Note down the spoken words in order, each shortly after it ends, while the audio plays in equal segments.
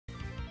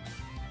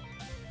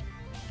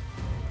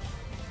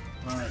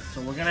Alright,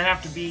 so we're gonna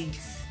have to be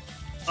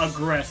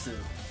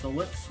aggressive. So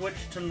let's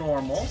switch to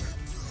normal.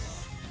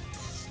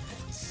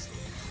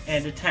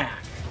 And attack.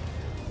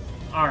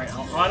 Alright,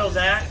 I'll auto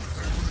that.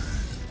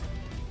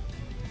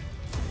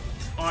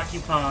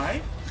 Occupy.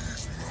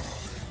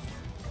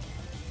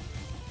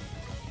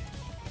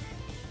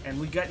 And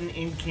we got an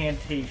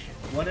incantation.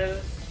 What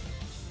is...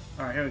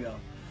 Alright, here we go.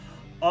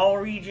 All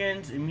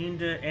regions, immune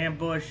to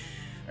ambush.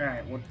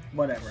 Alright,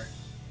 whatever.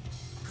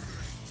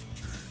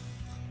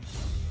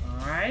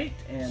 Alright,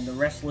 and the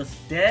Restless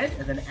Dead.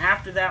 And then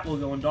after that, we'll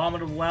go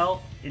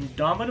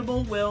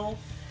Indomitable Will,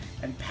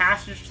 and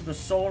Passage to the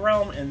Soul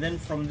Realm. And then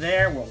from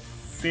there, we'll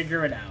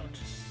figure it out.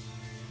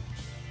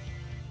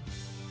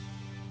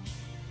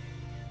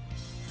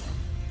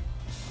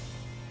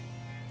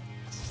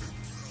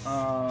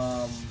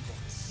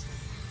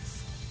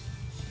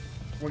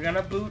 We're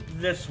gonna boot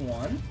this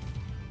one.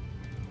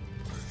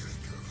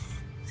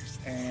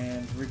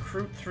 And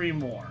recruit 3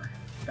 more.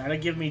 That'll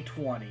give me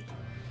 20.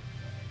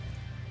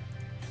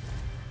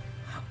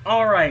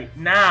 Alright,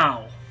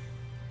 now.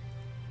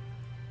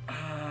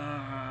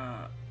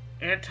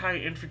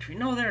 Anti-infantry.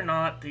 No, they're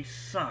not. They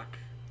suck.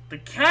 The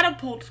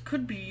catapults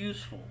could be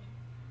useful.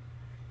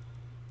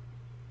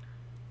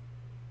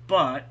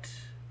 But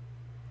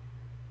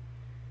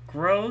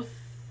growth...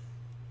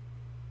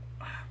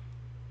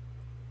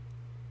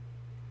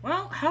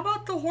 Well, how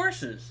about the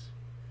horses?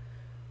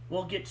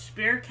 We'll get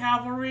spear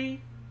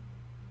cavalry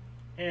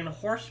and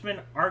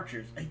horsemen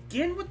archers.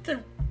 Again with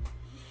the...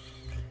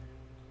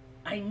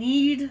 I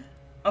need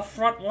a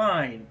front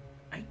line.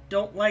 I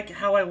don't like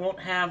how I won't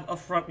have a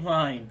front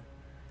line.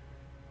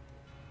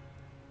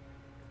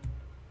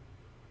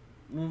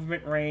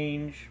 Movement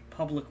range,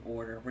 public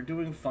order. We're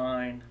doing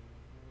fine.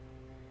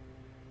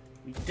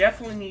 We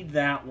definitely need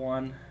that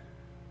one.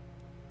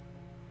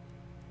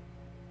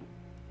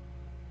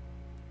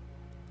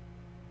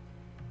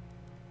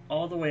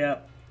 All the way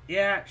up.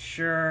 Yeah,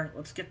 sure.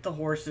 Let's get the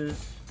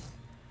horses.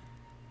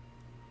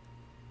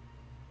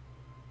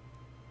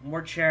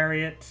 More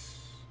chariots.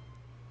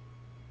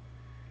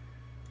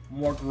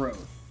 More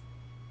growth.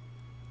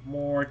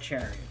 More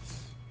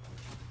chariots.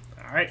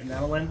 Alright, and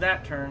that'll end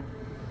that turn.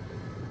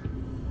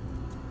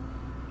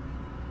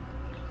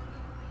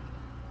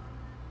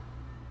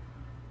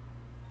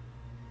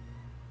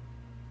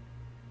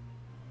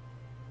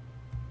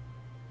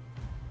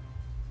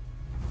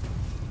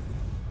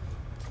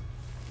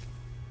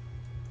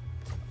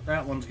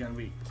 That one's gonna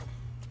be...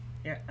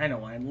 Yeah, I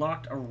know, I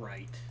unlocked a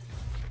right.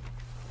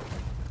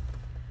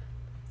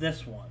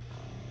 This one.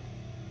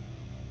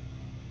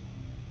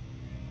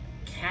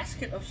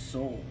 Casket of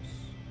Souls.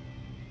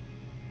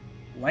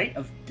 Light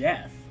of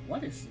Death.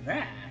 What is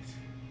that?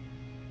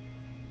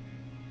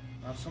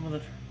 Some of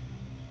the...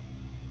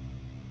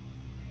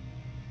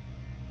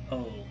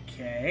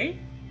 Okay.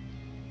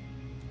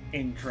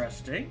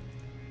 Interesting.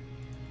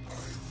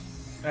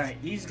 Alright,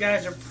 these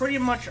guys are pretty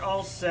much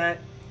all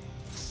set.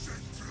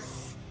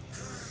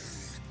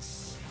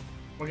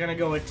 We're gonna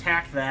go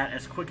attack that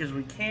as quick as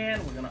we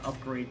can. We're gonna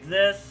upgrade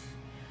this.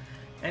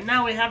 And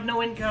now we have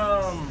no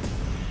income!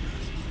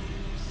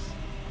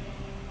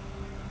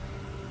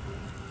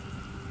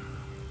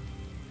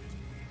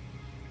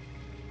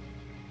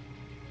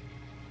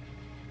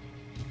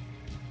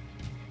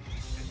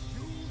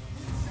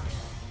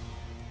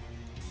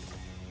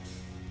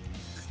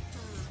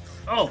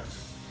 Oh!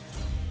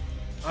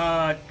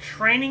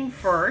 Training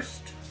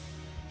first.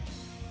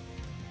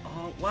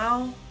 Oh,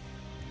 well...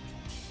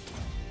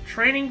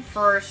 Training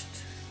first,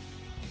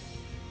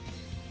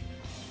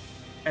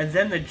 and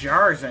then the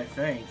jars, I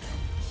think.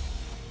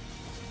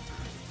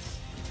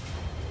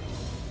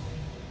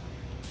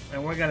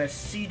 And we're gonna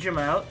siege them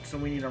out, so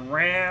we need a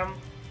ram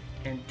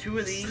and 2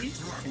 of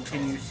these.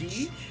 Continue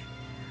siege.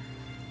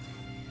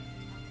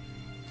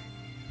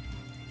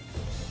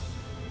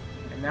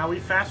 And now we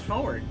fast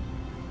forward.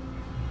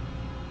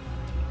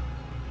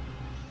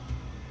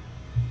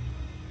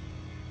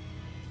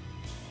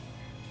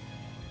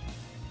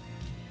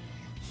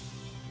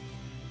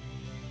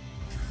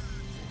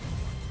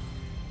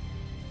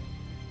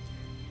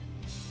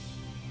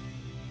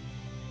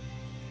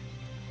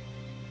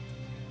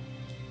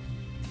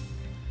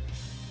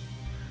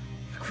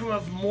 Crew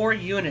of more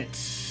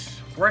units.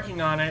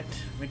 Working on it.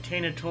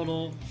 Maintain a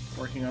total.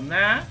 Working on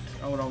that.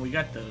 Oh no, we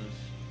got those.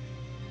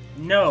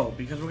 No,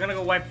 because we're gonna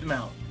go wipe them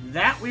out.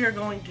 That we are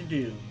going to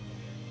do.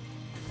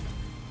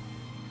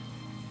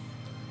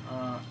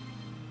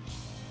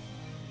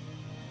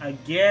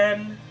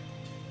 Again,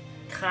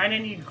 kind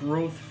of need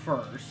growth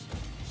first.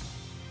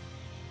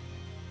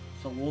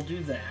 So we'll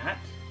do that.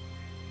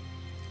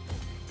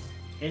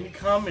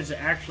 Income is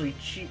actually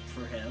cheap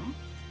for him.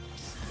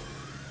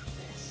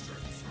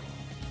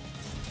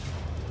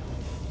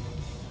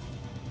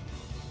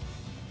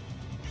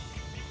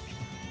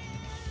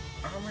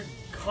 Armor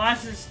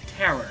causes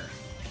terror.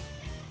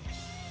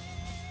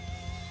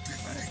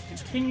 Alright,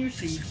 continue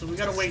siege, so we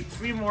gotta wait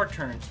 3 more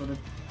turns. So we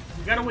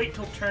gotta wait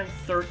till turn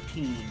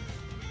 13.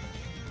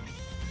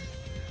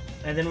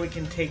 And then we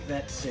can take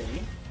that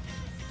city.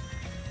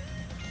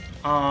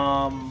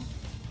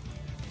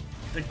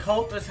 The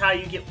cult is how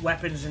you get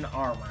weapons and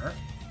armor.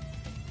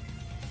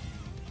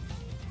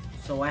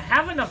 So I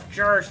have enough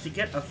jars to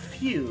get a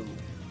few,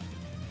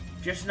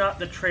 just not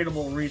the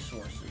tradable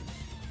resources.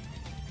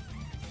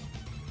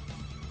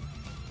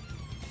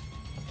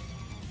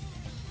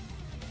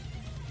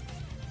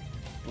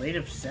 Blade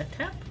of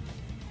Setep?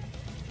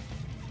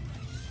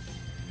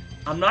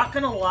 I'm not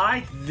gonna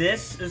lie,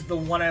 this is the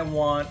one I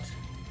want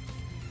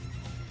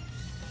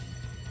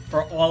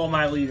for all of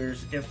my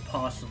leaders, if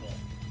possible.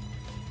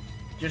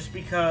 Just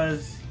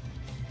because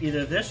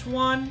either this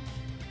one,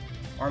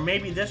 or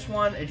maybe this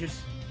one, it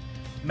just...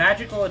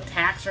 Magical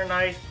attacks are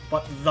nice,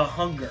 but the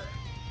hunger.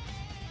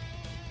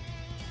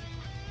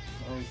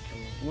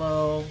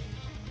 Low.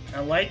 I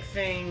like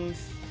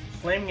things...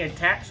 Flaming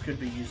attacks could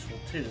be useful,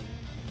 too.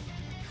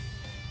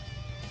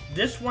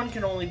 This one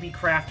can only be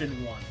crafted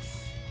once.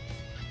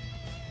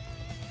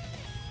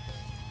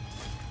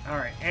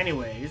 Alright,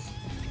 anyways.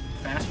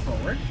 Fast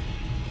forward.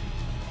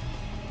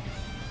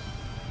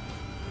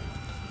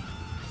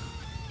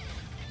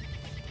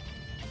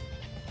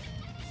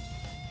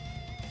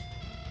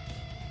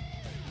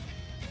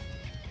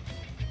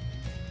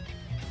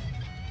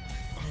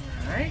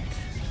 Alright.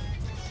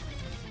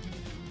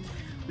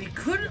 We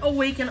could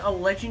awaken a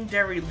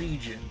legendary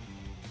legion.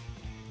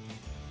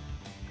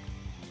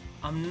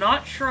 I'm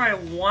not sure I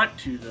want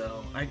to,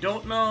 though. I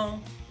don't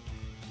know.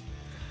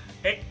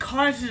 It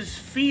causes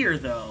fear,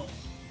 though.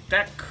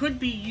 That could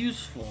be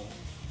useful.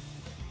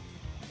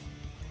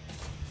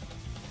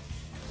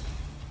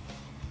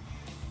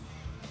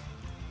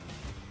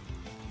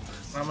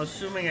 I'm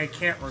assuming I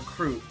can't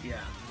recruit,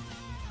 yeah.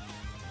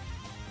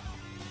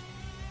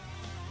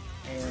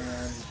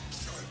 And...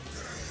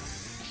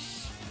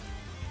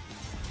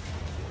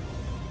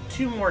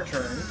 2 more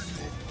turns.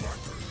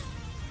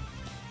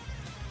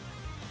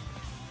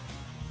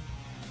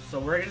 So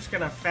we're just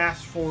gonna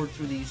fast forward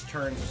through these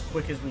turns as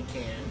quick as we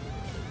can.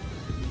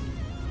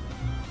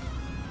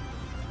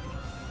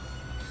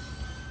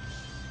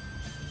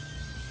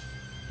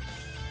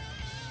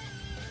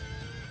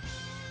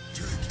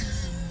 Take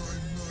in my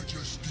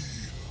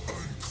majesty,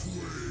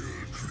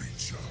 unquail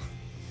creature.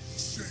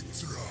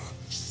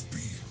 Cetra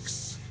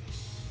speaks.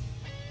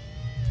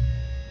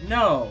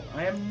 No,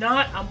 I am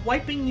not. I'm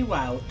wiping you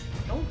out.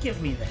 Don't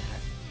give me that.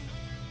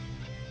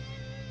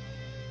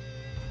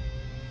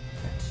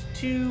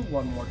 2,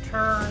 1 more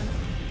turn.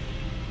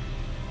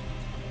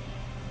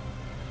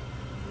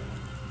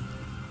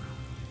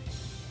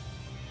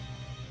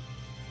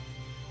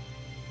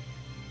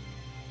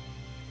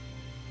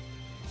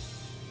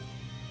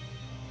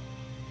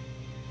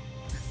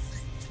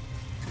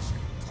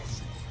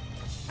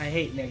 I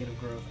hate negative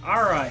growth.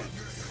 Alright.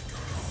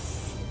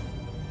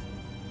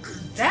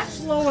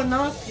 That's low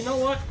enough. You know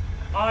what?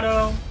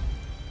 Auto.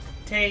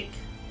 Take.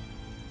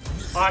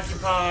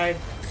 Occupied.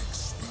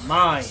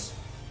 Mine.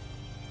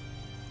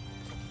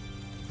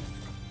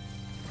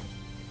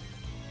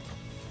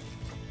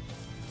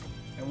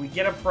 And we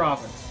get a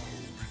province.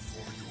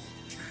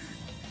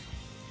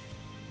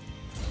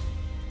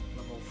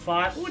 Level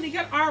 5. Oh, and he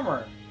got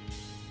armor.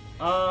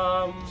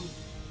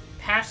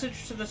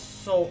 Passage to the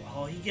soul.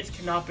 Oh, he gets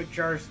canopic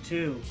jars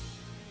too.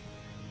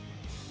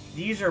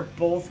 These are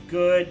both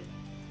good.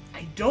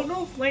 I don't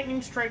know if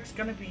lightning strike's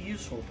gonna be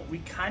useful, but we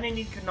kind of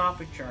need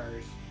canopic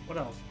jars. What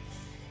else?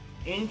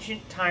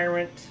 Ancient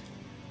tyrant.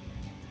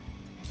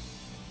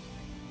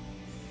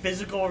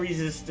 Physical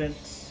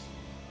resistance.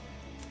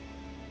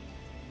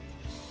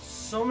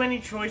 So many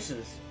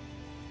choices.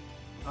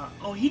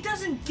 Oh, he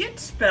doesn't get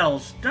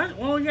spells.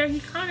 Well, yeah, he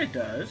kind of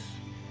does.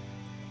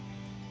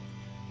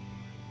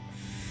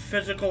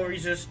 Physical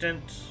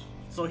resistance.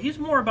 So he's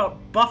more about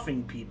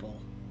buffing people.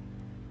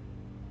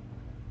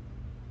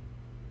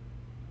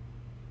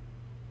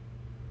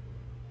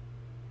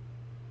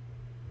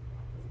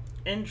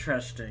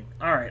 Interesting.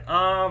 Alright,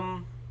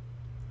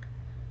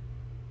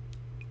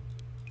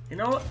 you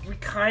know what? We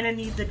kind of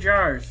need the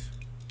jars.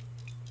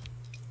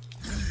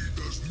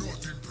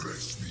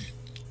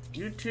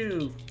 You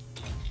too.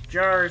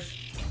 Jars.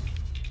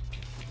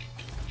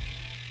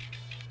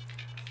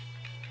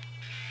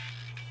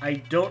 I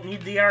don't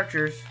need the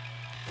archers.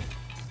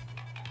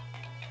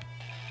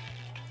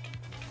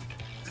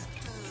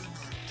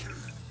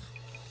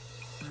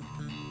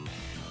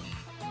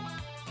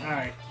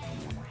 Alright.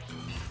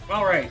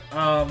 Alright,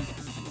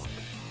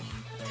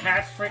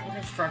 tax rate and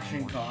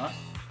construction cost,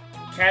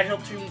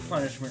 casualty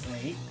replenishment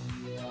rate,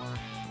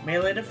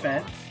 melee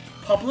defense,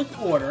 public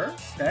order,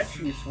 that's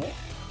useful,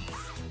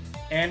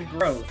 and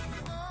growth.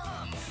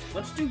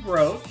 Let's do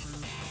growth.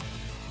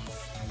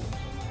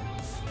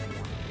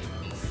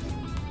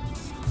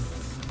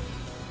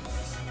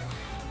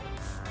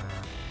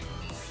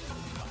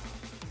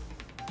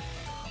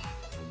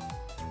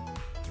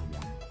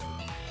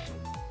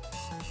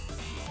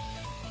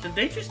 Did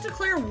they just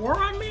declare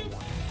war on me?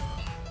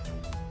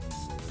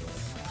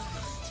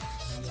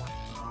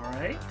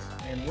 Alright,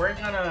 and we're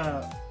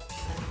gonna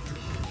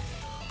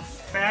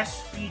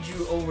fast speed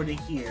you over to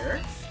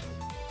here.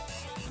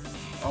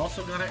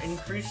 Also gonna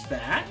increase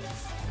that.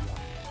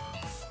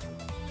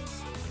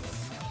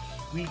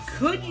 We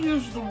could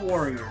use the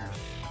warriors.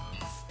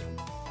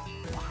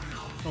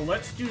 So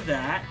let's do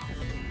that.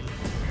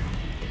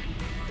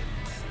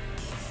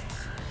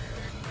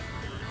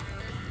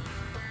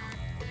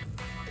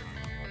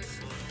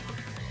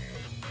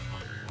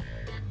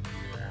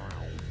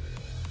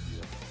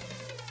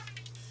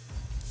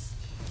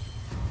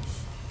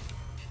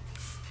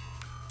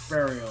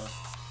 Burial.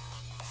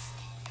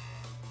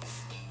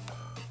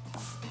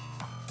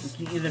 We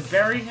can either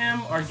bury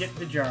him or get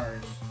the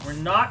jars. We're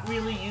not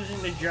really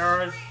using the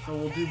jars, so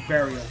we'll do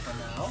burial for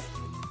now.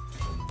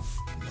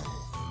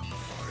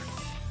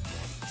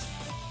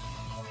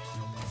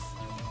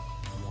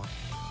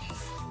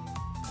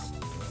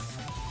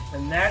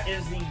 And that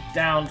is the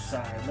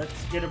downside.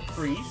 Let's get a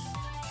priest.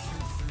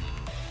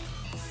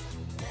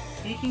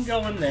 He can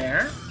go in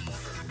there.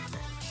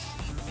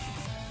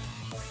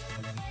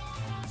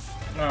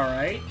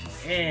 Alright,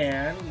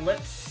 and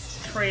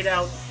let's trade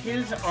out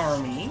his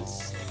army.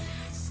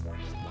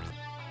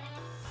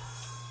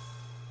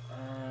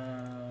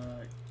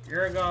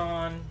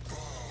 Aragon.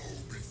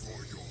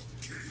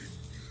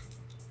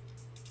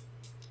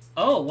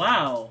 Oh,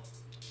 wow.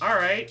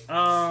 Alright,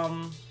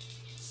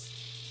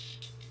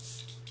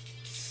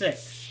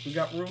 6. We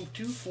got room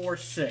 2, 4,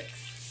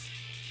 6.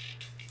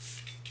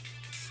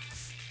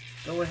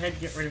 Go ahead,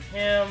 get rid of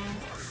him.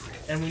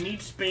 And we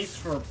need space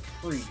for a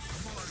priest.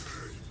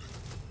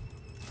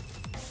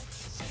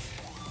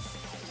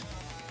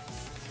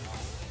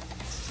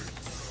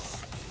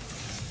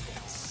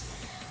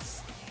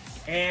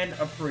 And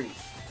a priest.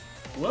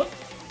 Whoop.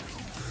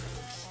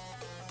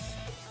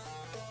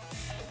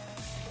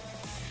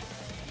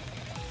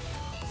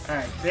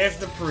 Alright, there's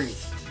the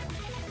priest.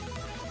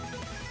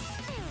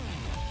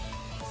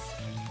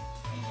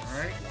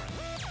 Alright.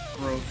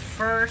 Growth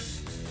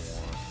first.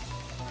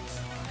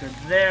 Good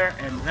there,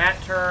 and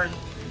that turn.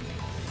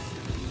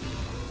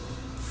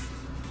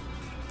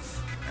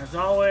 As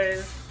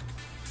always.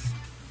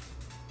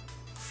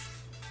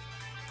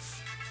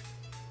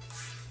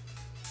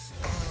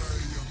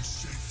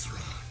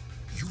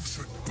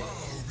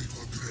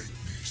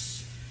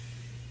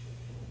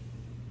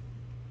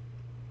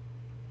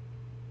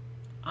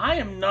 I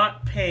am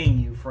not paying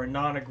you for a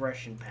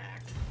non-aggression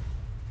pact.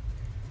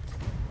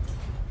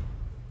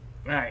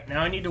 Alright,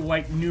 now I need to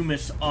wipe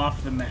Numis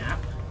off the map.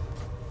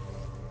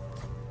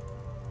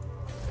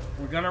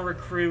 We're gonna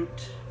recruit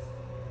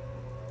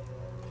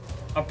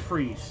a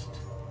priest.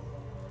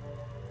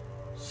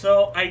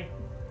 So I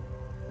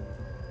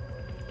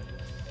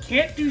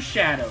can't do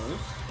shadows.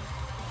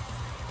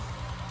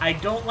 I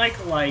don't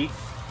like light.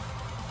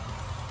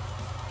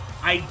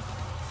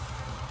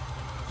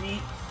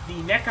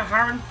 The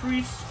Nekaharan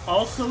priests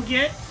also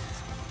get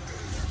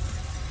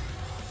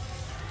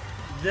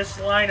this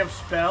line of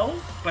spells,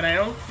 but I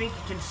don't think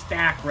you can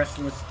stack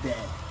Restless Dead.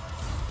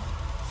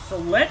 So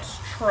let's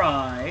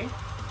try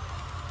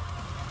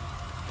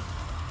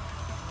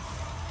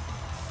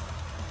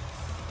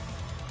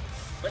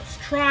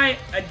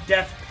a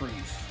Death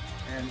Priest,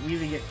 and we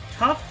either get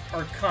Tough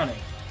or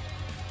Cunning.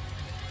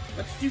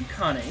 Let's do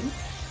Cunning.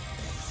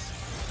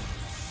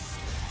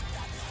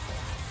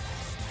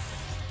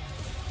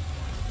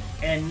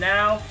 And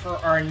now for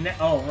our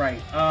oh,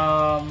 right.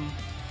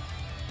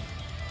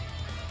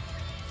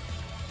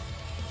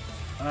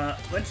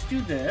 Let's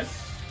do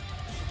this.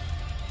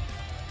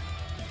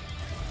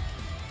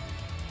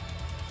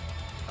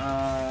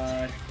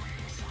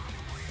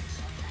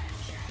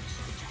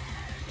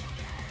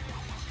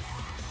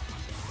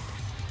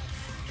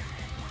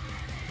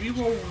 We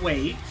will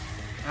wait.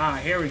 Ah,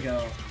 here we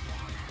go.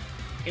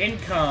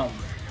 Income.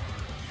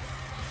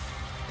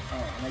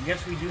 Oh, and I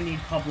guess we do need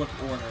public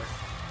order.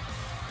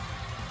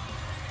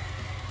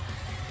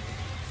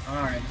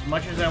 Alright, as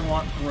much as I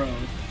want growth.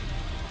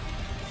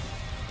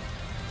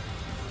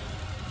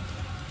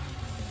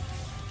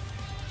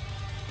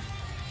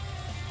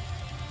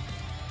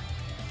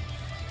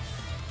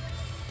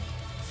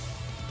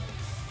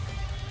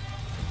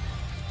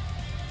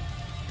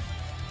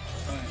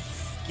 Alright,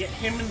 get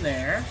him in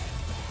there.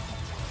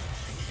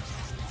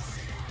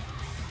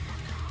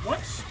 What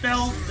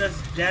spells does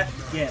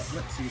Death get?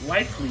 Let's see,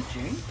 Life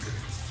Leeching.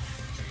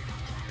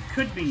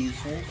 Could be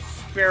useful.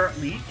 Spirit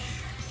Leech.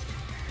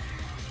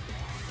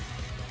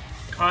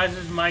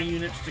 Causes my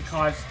units to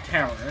cause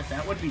terror.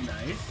 That would be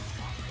nice.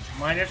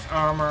 Minus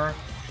armor.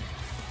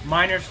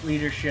 Minus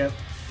leadership.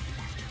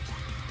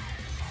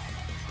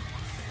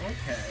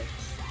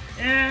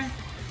 Okay.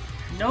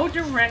 No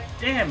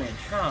direct damage,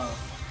 huh?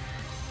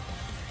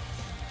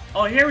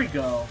 Oh, here we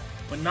go.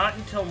 But not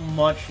until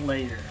much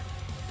later.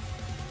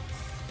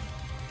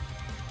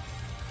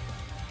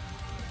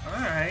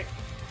 Alright.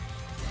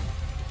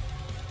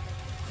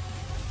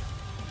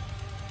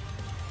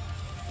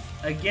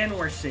 Again,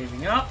 we're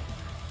saving up.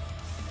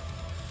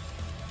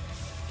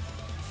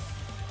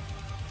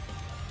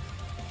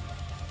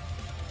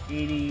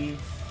 $80.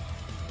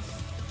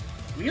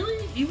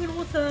 Really? Even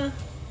with a...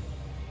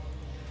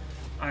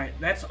 Alright,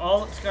 that's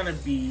all it's gonna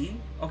be.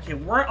 Okay,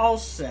 we're all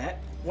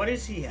set. What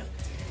does he have?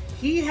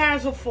 He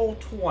has a full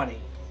 20.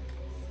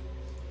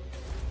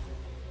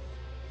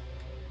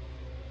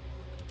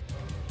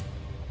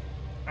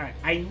 Alright,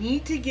 I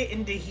need to get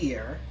into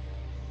here.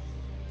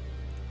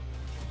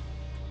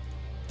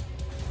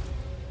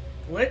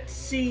 Let's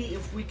see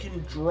if we can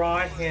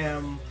draw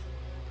him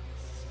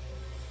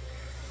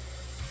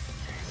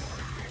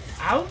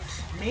out,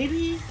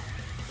 maybe?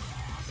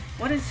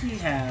 What does he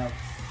have?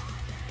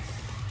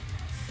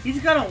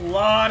 He's got a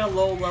lot of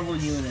low-level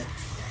units.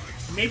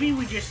 Maybe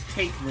we just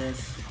take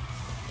this.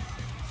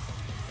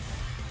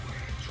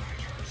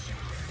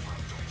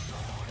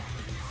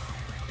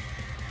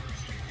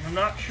 I'm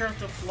not sure if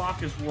the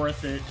flock is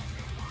worth it.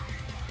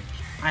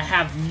 I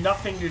have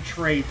nothing to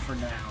trade for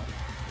now.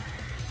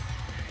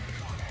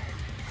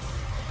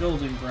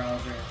 Building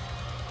browser.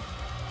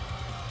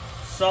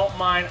 Salt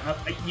mine.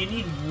 You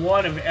need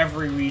one of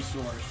every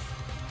resource.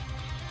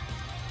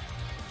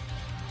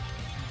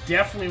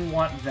 Definitely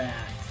want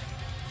that.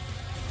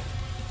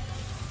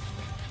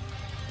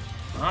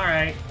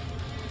 Alright.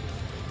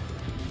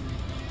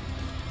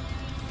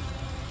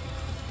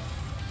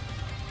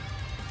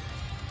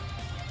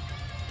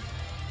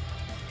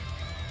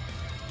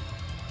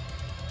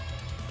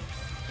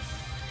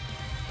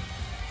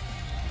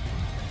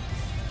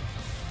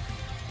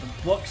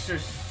 The books are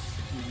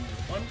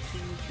 1, 2,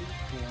 3,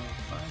 4,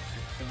 5,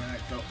 6, 7,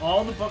 8. So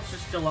all the books are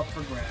still up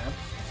for grabs.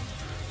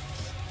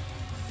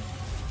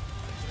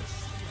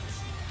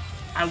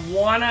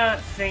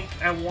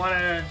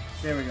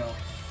 There we go.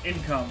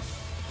 Income.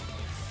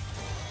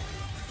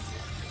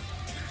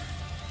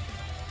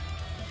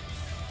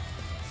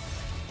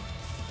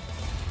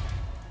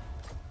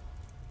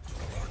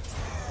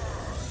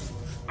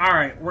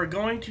 Alright, we're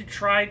going to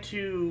try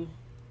to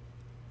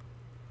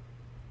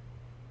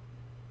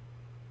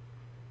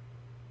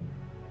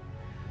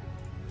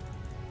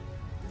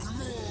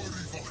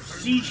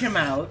siege him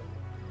out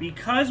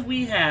because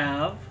we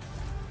have...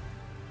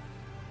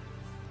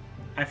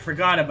 I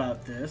forgot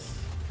about this.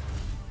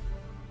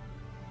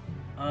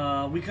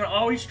 We can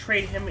always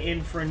trade him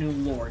in for a new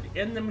lord.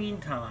 In the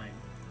meantime,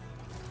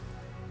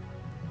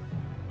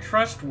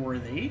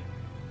 trustworthy.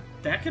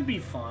 That could be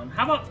fun.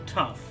 How about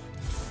tough?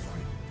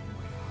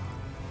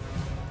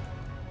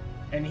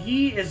 And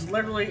he is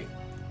literally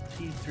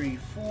T3,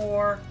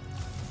 4.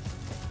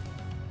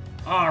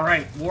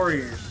 Alright,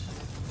 warriors.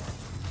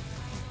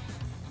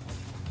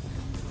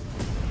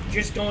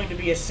 Just going to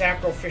be a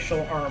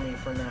sacrificial army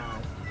for now.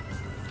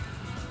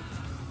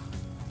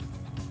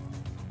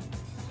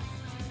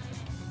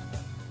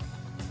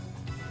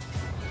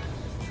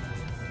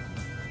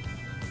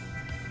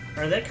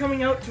 Are they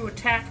coming out to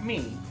attack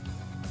me?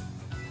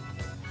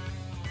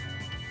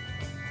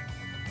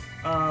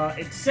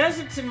 It says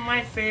it's in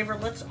my favor.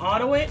 Let's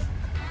auto it.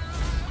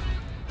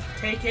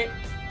 Take it.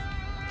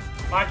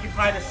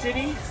 Occupy the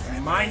city.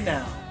 And mine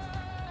now.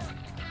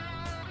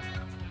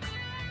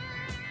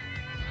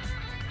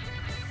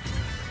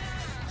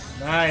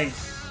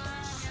 Nice.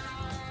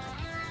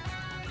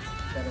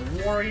 Got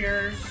a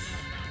warriors.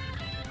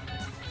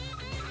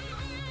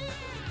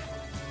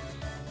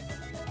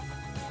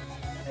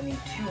 I need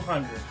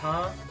 200,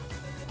 huh?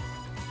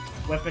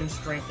 Weapon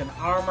strength and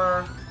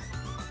armor.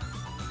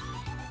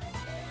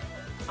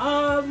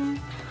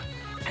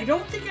 I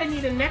don't think I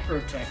need a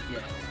necrotech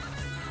yet.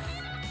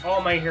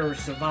 All my heroes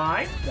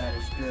survived. That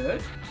is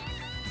good.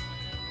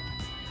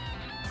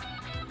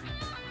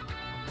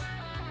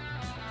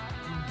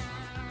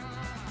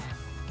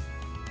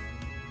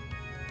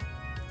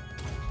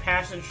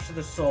 Passage to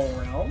the Soul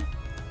Realm.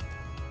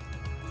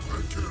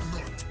 I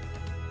cannot.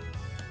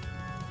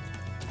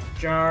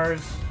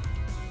 Jars.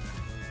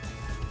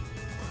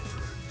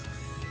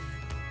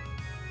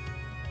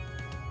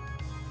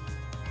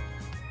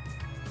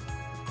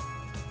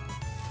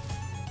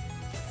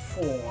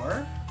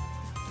 Four.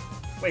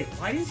 Wait,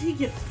 why does he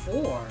get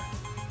 4?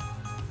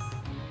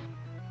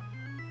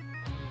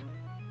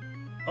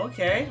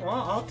 Okay,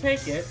 well, I'll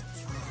take it.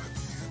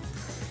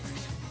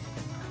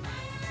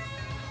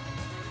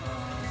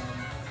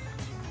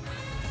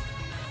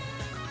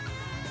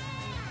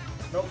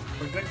 Nope,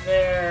 we're good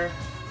there.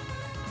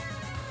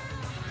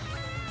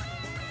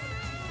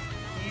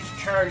 He's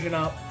charging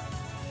up.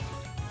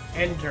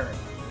 Enter.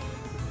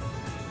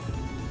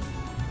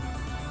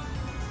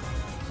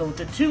 So with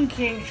the Tomb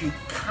Kings, you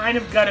kind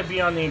of got to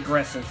be on the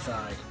aggressive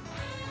side.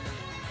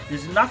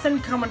 There's nothing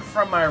coming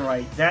from my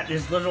right. That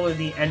is literally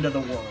the end of the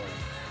world.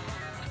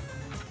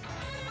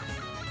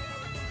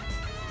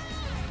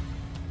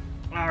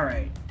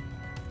 Alright.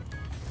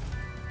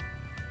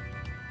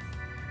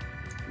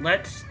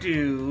 Let's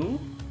do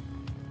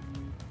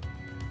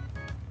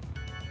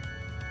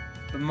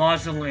the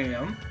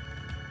Mausoleum.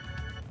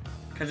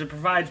 Because it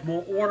provides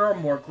more order,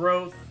 more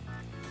growth.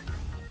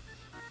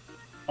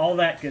 All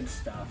that good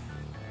stuff.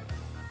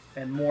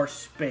 And more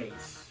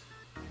space.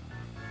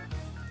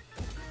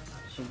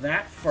 So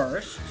that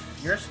first.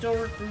 You're still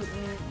recruiting.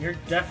 You're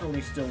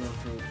definitely still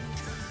recruiting.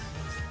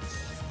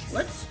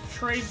 Let's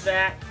trade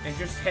that and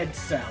just head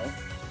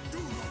south.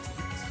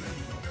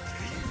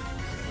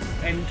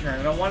 End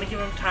turn. I want to give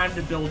him time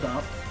to build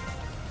up.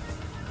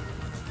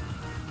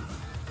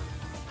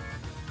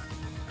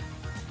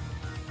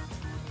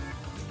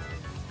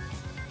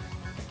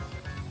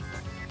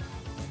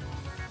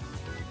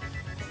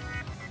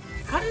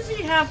 How does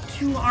he have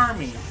 2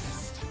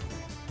 armies?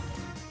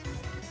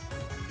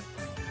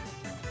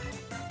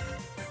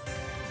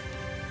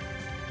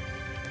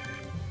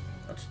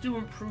 Let's do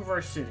improve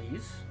our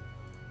cities.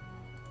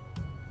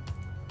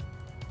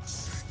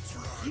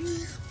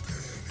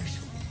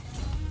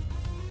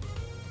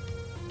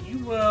 You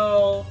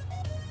will...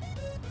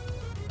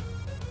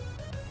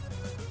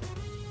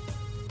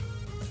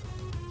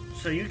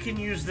 So you can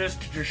use this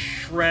to just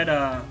shred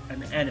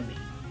an enemy.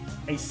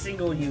 A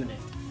single unit.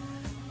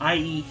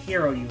 I.e.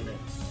 hero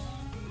units.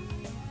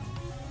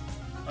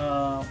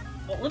 Well,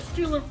 let's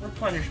do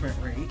replenishment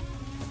rate.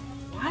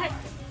 What?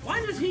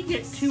 Why does he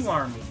get 2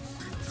 armies?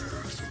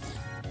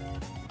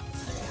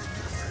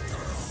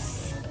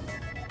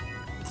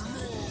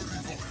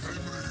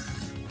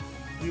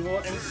 We will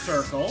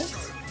encircle.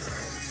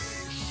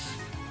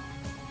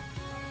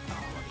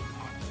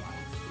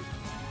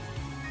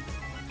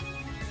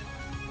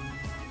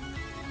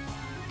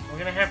 We're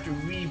gonna have to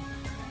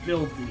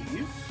rebuild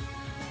these.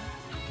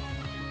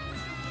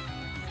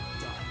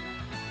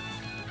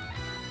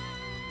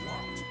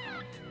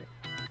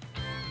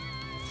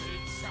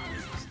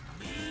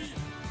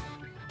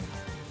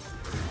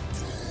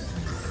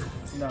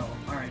 No.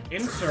 Alright,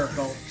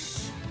 encircle.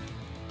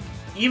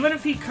 Even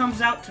if he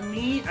comes out to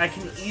me, I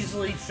can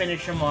easily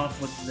finish him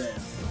off with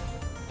this.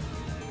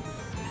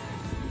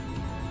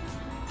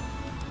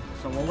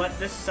 So we'll let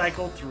this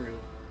cycle through.